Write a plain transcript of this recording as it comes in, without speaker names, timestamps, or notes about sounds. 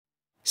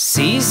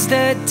Seize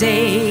the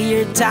day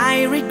you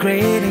die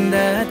regretting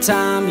the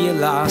time you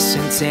lost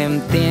in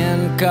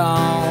something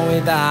gone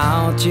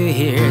without you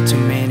here. Too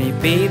many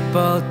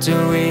people to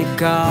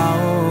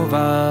recover.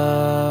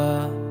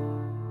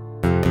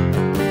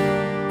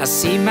 I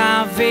see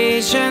my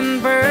vision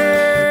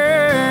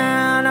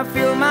burn, I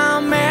feel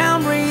my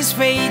memories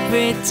fade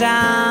with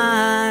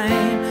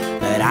time,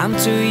 but I'm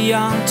too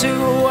young to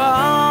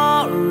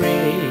worry.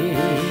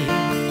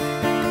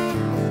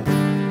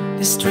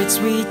 The streets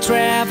we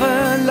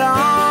travel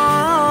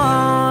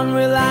on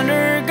will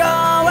undergo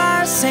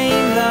our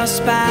same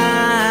lost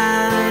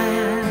paths.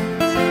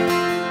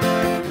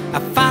 I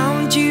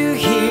found you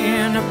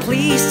here, no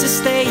place to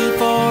stay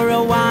for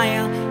a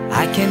while.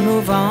 I can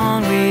move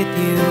on with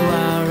you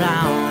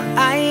around.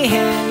 I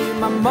hand you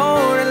my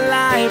mortal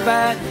life,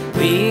 but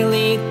will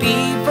it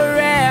be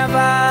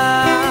forever?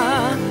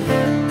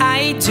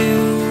 I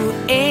do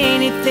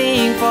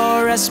anything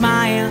for a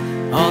smile,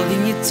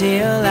 holding you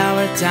till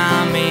our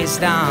time is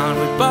done.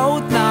 We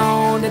both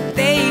know that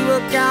they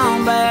will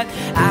come, but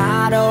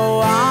I don't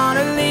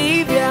wanna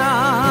leave you.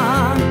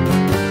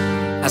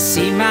 I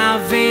see my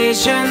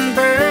vision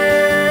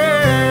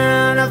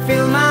burn, I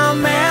feel my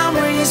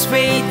memories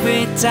fade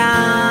with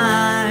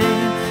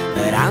time,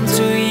 but I'm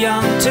too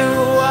young to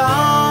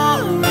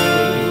worry.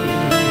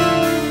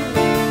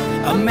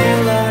 A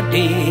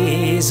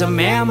melody is a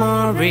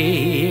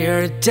memory,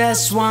 or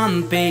just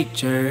one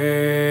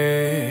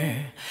picture.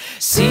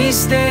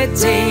 Seize the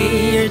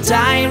day you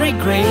die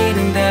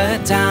regretting the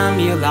time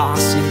you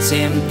lost in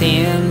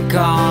something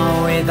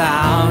gone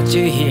without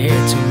you here.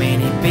 Too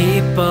many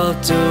people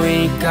to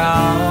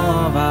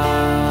recover.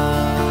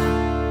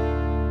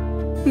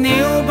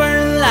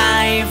 Newborn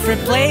life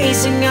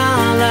replacing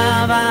all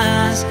of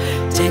us,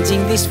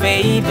 changing this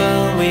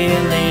fable we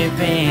live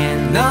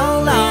in.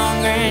 No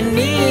longer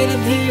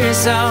needed here,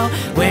 so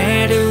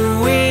where do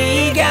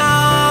we go?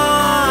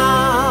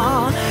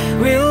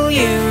 Will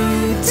you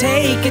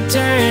take a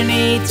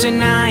journey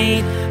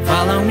tonight?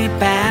 Follow me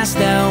past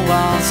the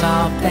walls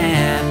of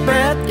death.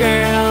 But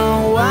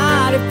girl,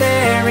 what if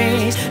there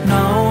is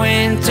no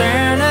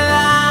eternal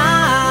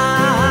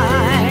life?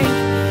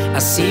 I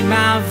see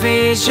my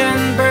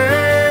vision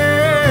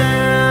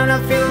burn, I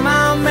feel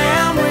my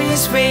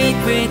memories fade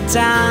with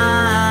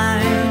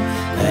time,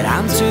 but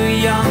I'm too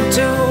young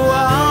to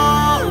worry.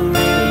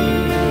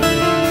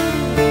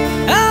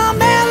 A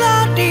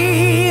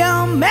melody,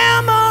 a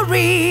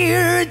memory,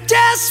 or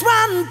just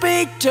one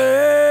picture.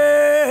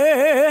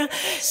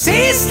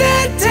 Seize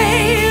the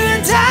day you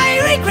die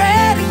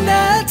regretting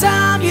the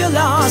time you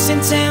lost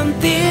in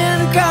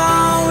something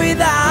gone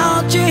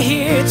without you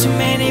here. Too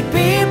many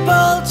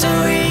people to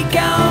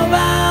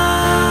recover.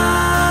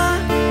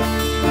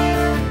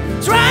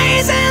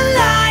 Tries in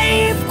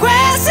life,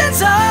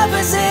 questions of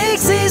us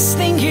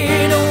existing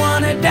here. Don't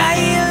wanna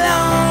die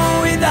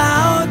alone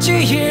without you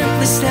here.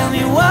 Please tell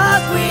me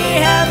what we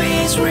have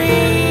is real.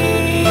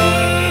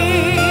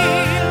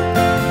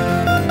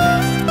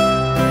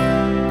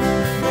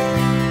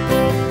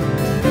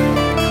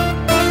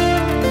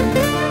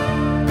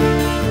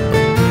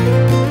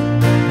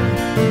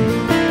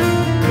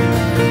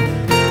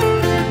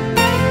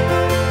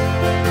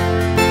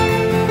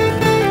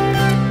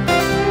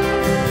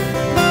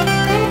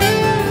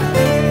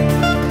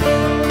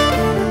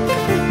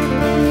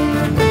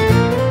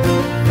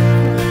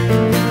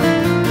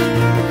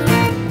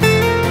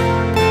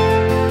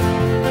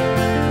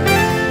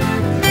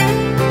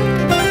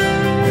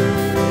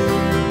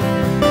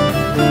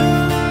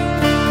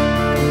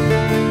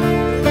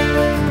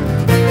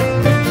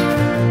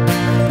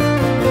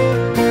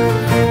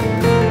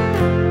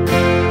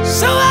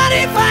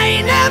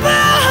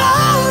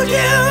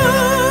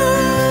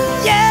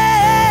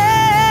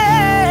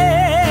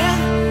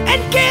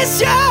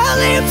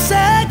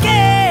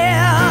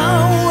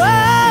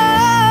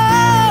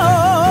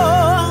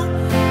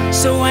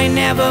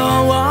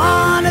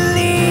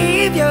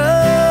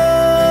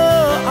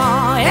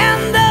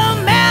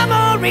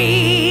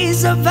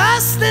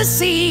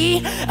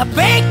 See, I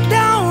beg,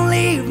 don't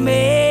leave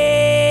me.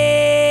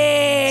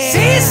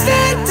 Seize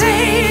the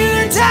day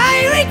you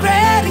die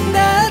regretting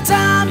the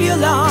time you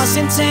lost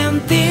in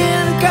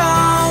something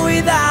gone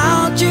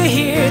without you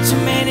here.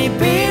 Too many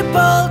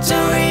people to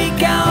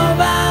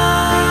recover.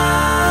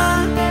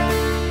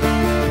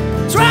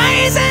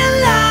 Tries in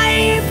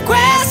life,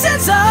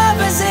 questions of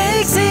us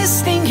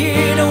existing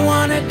here. Don't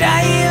wanna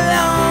die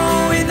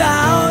alone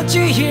without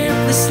you here.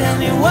 Please tell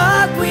me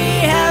what we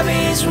have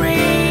is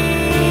real.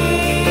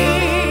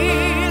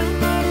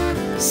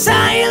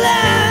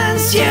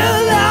 Silence, you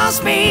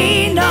lost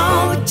me,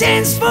 no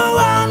chance for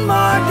one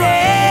more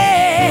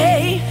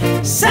day.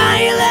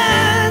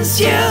 Silence,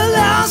 you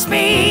lost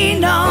me,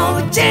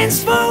 no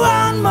chance for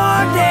one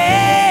more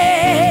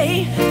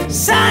day.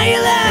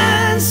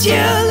 Silence,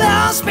 you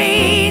lost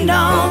me,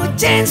 no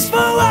chance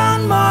for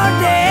one more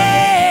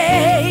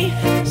day.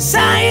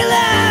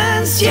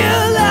 Silence, you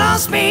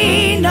lost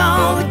me,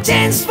 no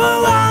chance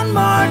for one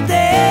more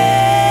day.